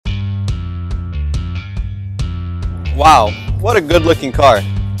Wow, what a good looking car.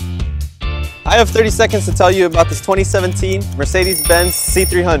 I have 30 seconds to tell you about this 2017 Mercedes-Benz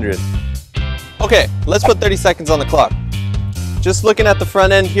C300. Okay, let's put 30 seconds on the clock. Just looking at the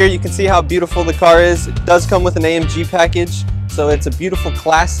front end here, you can see how beautiful the car is. It does come with an AMG package, so it's a beautiful,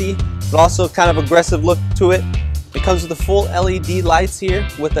 classy, but also kind of aggressive look to it. It comes with the full LED lights here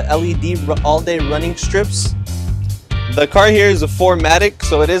with the LED all-day running strips. The car here is a 4MATIC,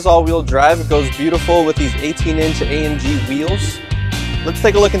 so it is all-wheel drive. It goes beautiful with these 18-inch AMG wheels. Let's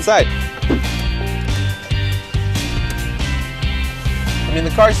take a look inside. I mean, the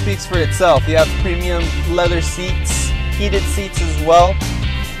car speaks for itself. You have premium leather seats, heated seats as well.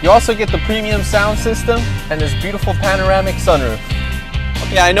 You also get the premium sound system and this beautiful panoramic sunroof.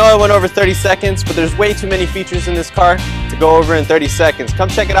 Yeah, I know I went over 30 seconds, but there's way too many features in this car to go over in 30 seconds. Come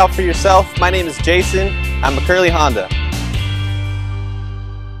check it out for yourself. My name is Jason. I'm McCurley Honda.